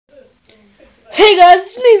Hey guys,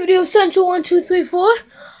 it's me, Video Central 1234,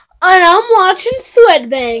 and I'm watching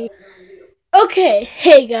Threadbang. Okay,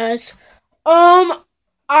 hey guys,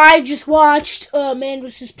 I just watched Man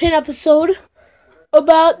vs. Pin episode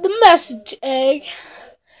about the message egg,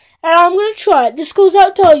 and I'm gonna try it. This goes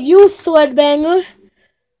out to you, Threadbanger.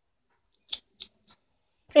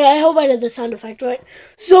 Yeah, I hope I did the sound effect right.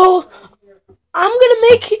 So, I'm gonna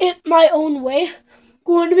make it my own way.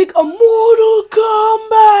 Going to make a Mortal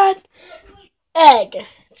Kombat egg.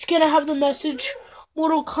 It's gonna have the message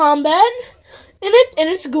Mortal Kombat in it, and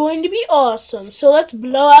it's going to be awesome. So let's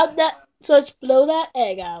blow that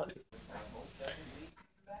egg out.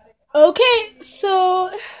 Okay, so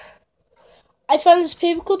I found this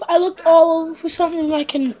paper clip. I looked all over for something I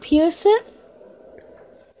can pierce it.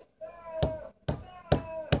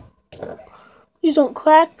 Please don't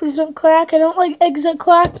crack. Please don't crack. I don't like eggs that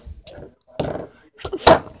crack.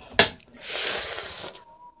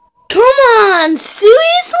 Come on,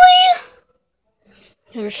 seriously?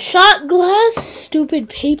 Your shot glass, stupid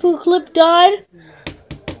paperclip died.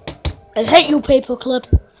 I hate you, paperclip.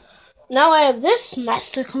 Now I have this mess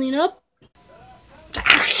to clean up.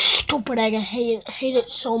 Ah, stupid egg, I hate it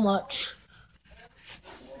so much.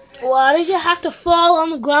 Why did you have to fall on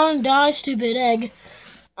the ground and die, stupid egg?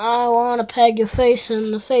 I want to peg your face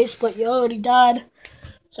in the face, but you already died.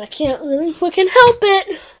 So I can't really freaking help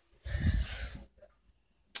it.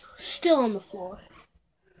 Still on the floor.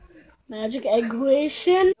 Magic egg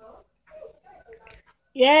creation.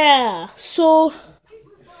 Yeah, so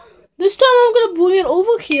this time I'm going to bring it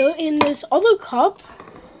over here in this other cup.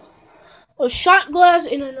 A shot glass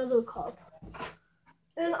in another cup.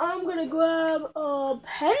 And I'm going to grab a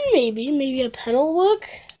pen maybe a pen will work.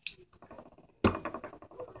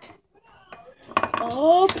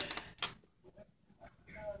 Oh,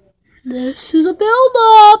 this is a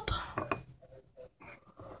build-up.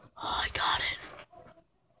 Oh, I got it.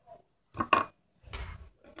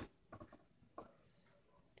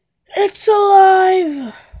 It's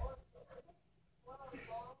alive.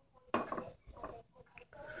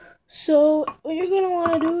 So what you're going to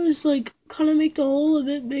want to do is kind of make the hole a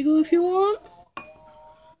bit bigger if you want.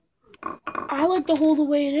 I like the hole the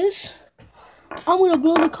way it is. I'm going to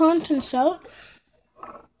blow the contents out.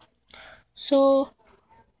 So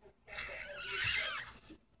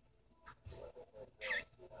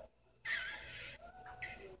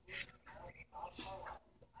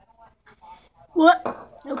what?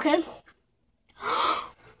 Okay. And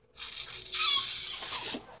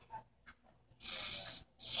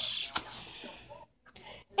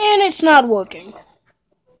it's not working.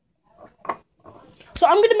 So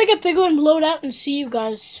I'm going to make it bigger and blow it out and see you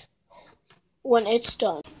guys when it's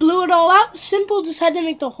done. Blew it all out. Simple. Just had to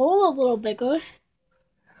make the hole a little bigger.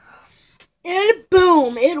 And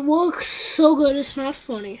boom. It works so good. It's not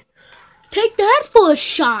funny. Take that for a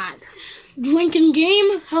shot. Drinking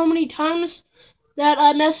game. How many times that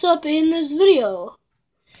I mess up in this video.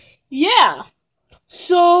 Yeah.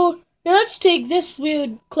 So now let's take this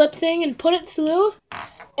weird clip thing and put it through.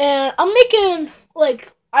 And I'm making,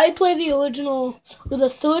 I play the original with the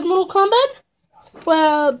third Mortal Kombat,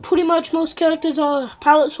 where pretty much most characters are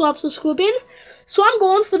palette swaps with Scorpion. So I'm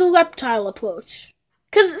going for the reptile approach.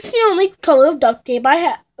 Because it's the only color of duct tape I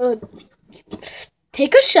have.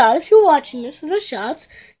 Take a shot if you're watching this with the shots,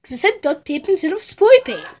 because it said duct tape instead of spray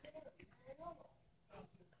paint.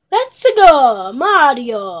 Let's go,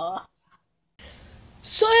 Mario.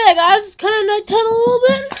 So yeah, guys, it's kind of nighttime a little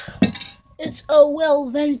bit. It's a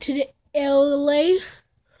well-ventilated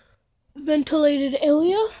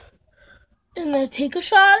area. And then take a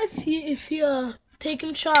shot if you're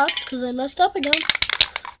taking shots, because I messed up again.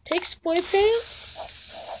 Take spray paint.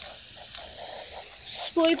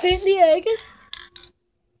 Spray paint the egg.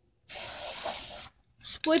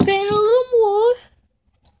 Spray paint a little more.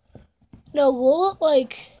 Now roll it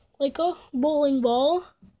like a bowling ball.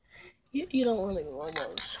 You don't want to roll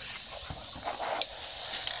those.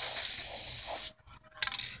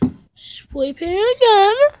 Spray paint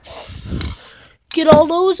again. Get all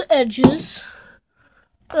those edges.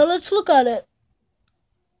 Now let's look at it.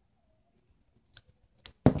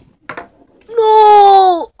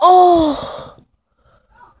 No! Oh!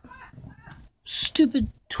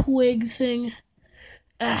 Stupid twig thing.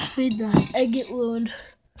 Made the egg get ruined.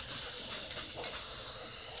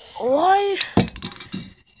 Why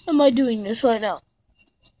am I doing this right now?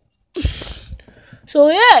 So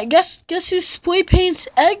yeah, guess who spray paints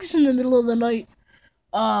eggs in the middle of the night?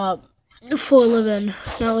 For a living.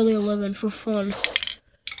 Not really a living, for fun.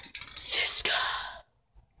 This guy.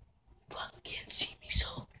 Probably can't see me,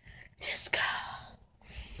 so this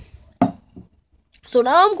guy. So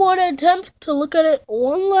now I'm going to attempt to look at it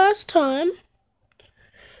one last time.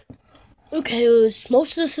 Okay,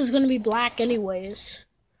 most of this is gonna be black anyways.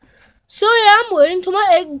 So yeah, I'm waiting till my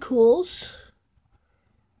egg cools.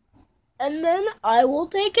 And then I will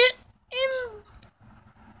take it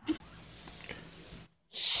in.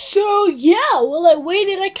 So yeah, while I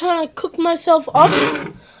waited, I kind of cooked myself up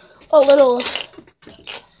a little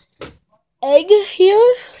egg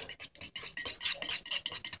here.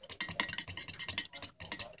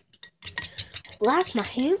 Blast my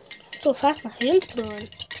hand. So fast my hand's going.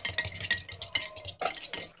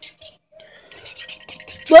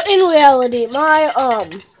 But in reality, my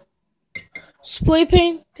spray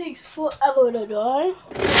paint takes forever to dry.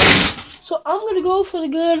 So I'm gonna go for the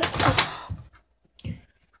good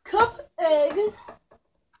cup egg.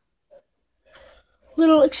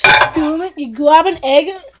 Little experiment. You grab an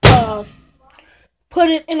egg, put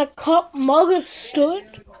it in a cup, mug, stir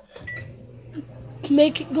it,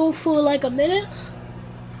 make it go for like a minute,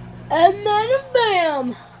 and then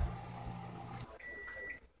bam!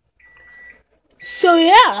 So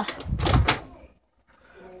yeah,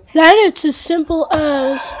 then it's as simple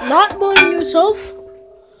as not burning yourself,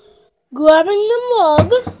 grabbing the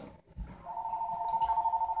mug,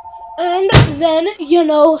 and then, you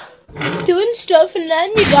know, doing stuff, and then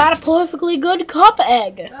you got a perfectly good cup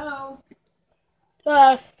egg. Hello.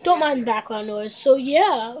 Don't mind background noise. So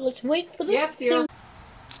yeah, let's wait for the thing.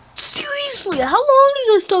 Seriously, how long does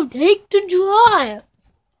this stuff take to dry?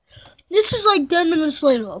 This is like 10 minutes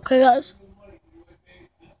later, okay guys?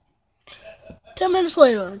 10 minutes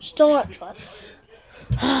later, still not dry.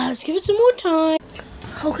 Let's give it some more time.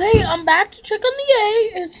 Okay, I'm back to check on the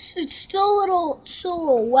egg. It's still a little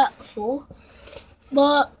wet full,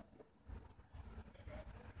 but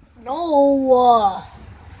no.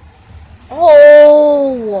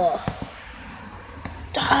 Oh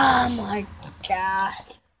my god.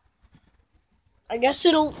 I guess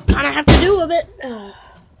it'll kind of have to do a bit.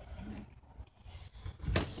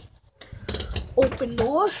 Open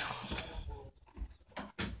door.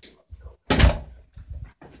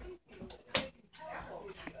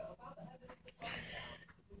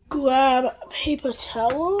 Grab a paper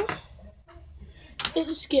towel.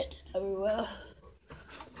 It's getting everywhere.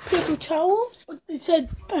 Paper towel. I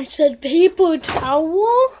said paper towel.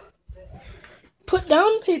 Put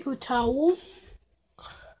down paper towel.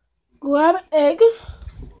 Grab egg.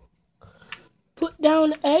 Put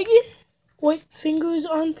down egg. White fingers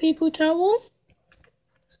on paper towel.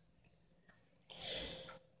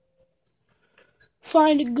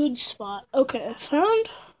 Find a good spot. Okay, I found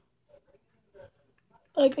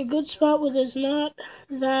like a good spot where there's not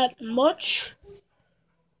that much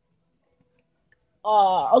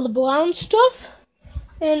of the brown stuff.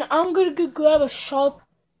 And I'm gonna go grab a sharp.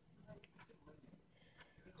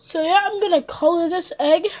 So yeah, I'm gonna color this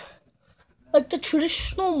egg like the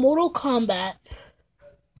traditional Mortal Kombat.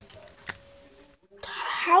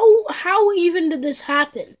 How even did this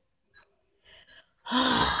happen?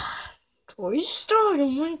 Restart, oh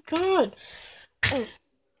my god.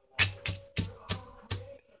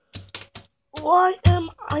 Why am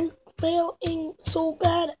I failing so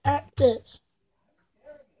bad at this?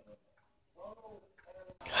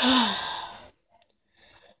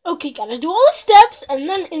 Okay, gotta do all the steps, and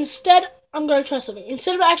then instead, I'm gonna try something.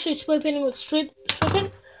 Instead of actually spray painting with straight paint,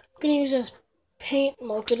 I'm gonna use this paint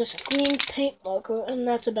marker, this green paint marker, and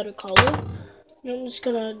that's a better color. And I'm just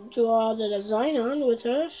gonna draw the design on with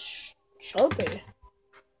a Sharpie.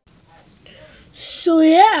 So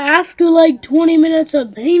yeah, after like 20 minutes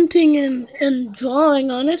of painting and drawing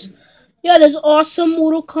on it, yeah, there's awesome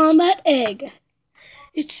Mortal Kombat egg.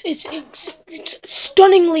 It's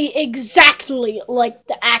stunningly exactly like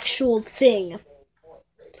the actual thing.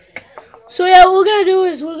 So yeah, what we're gonna do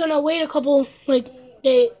is we're gonna wait a couple we're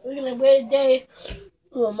gonna wait a day,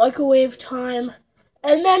 microwave time,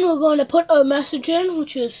 and then we're going to put a message in,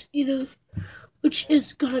 which is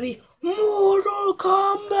gonna be Mortal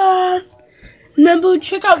Kombat. Remember,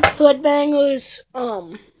 check out Threadbanger's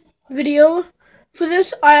video for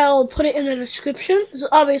this. I'll put it in the description. This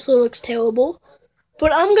obviously looks terrible,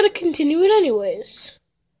 but I'm gonna continue it anyways.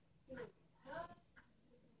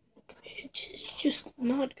 It's just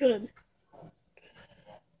not good.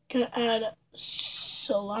 Gonna add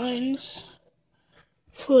some lines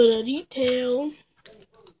for the detail.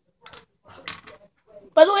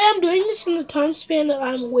 By the way, I'm doing this in the time span that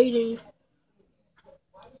I'm waiting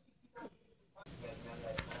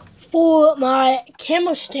for my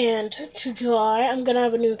camera stand to dry. I'm gonna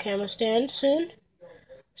have a new camera stand soon.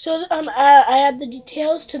 So I add the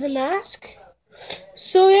details to the mask.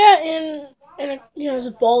 So yeah, there's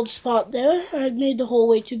a bald spot there. I made the hole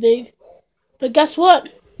way too big. But guess what?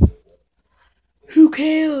 Who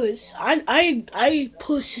cares? I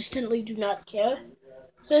persistently do not care.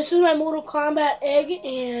 So this is my Mortal Kombat egg,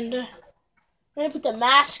 and I put the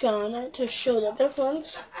mask on it to show the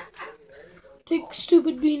difference. Take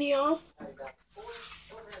stupid beanie off.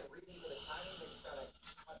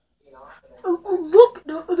 Look,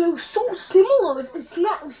 they're so similar. It's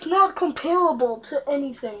not comparable to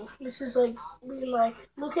anything. This is like being like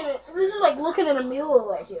looking at. This is like looking at a mirror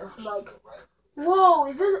right here. Like, whoa,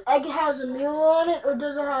 is this egg has a mirror on it, or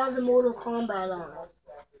does it have a Mortal Kombat on it?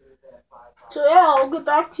 So yeah, I'll get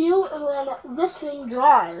back to you when this thing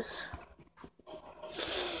dries.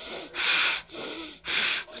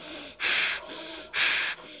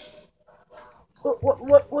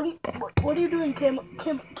 What are you doing, Kim?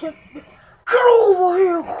 Get over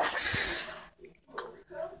here!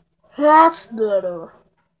 That's better.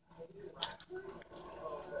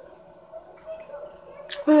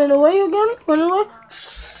 Run away again? Run away?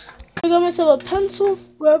 I got myself a pencil,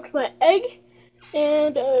 grabbed my egg,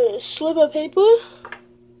 and a slip of paper,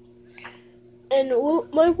 and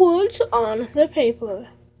wrote my words on the paper.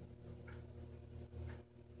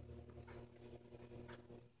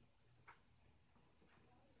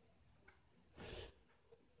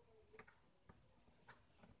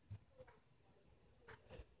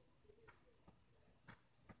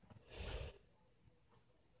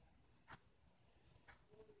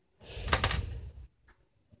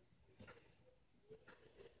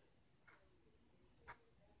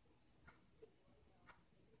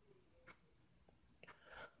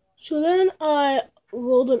 So then I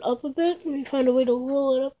rolled it up a bit. Let me find a way to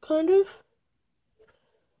roll it up, kind of.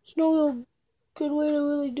 There's no real good way to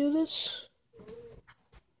really do this.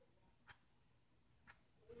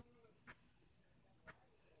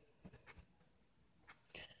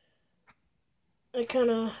 I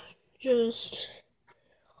kind of just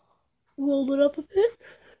rolled it up a bit.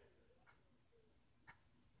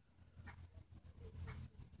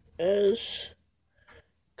 As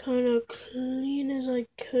kind of clean as I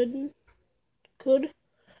could.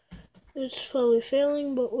 It's probably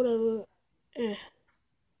failing, but whatever.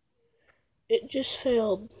 It just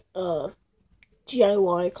failed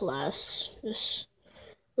DIY class. This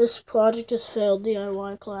project has failed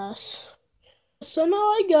DIY class. So now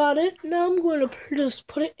I got it. Now I'm going to just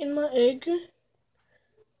put it in my egg.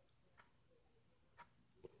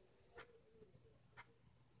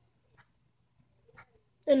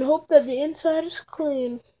 And hope that the inside is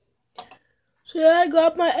clean. So yeah, I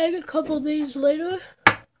got my egg a couple days later.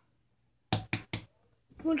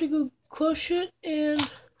 Went to go crush it, and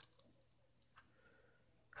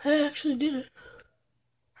I actually did it.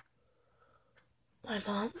 My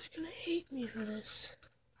mom is gonna hate me for this.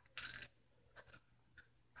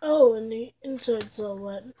 Oh, and the inside's all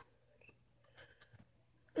wet.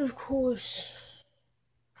 Of course.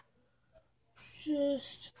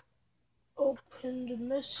 Just open the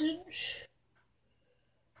message.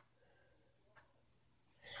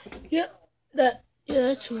 Yep,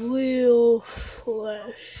 that's real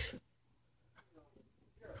fresh.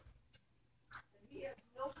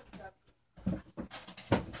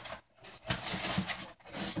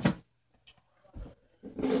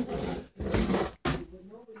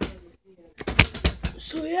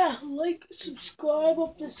 So yeah, like, subscribe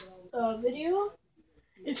up this video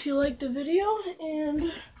if you liked the video,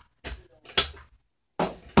 and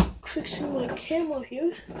fixing my camera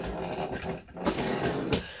here.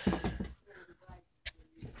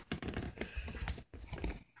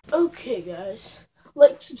 Okay guys,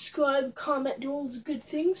 like, subscribe, comment, do all the good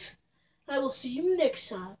things. I will see you next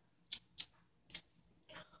time.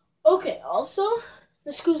 Okay, also,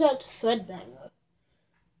 this goes out to Threadbanger.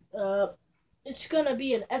 It's gonna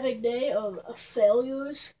be an epic day of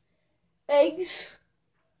failures, eggs,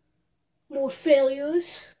 more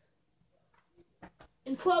failures,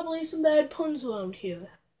 and probably some bad puns around here.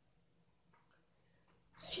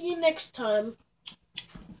 See you next time.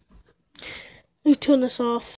 Let me turn this off.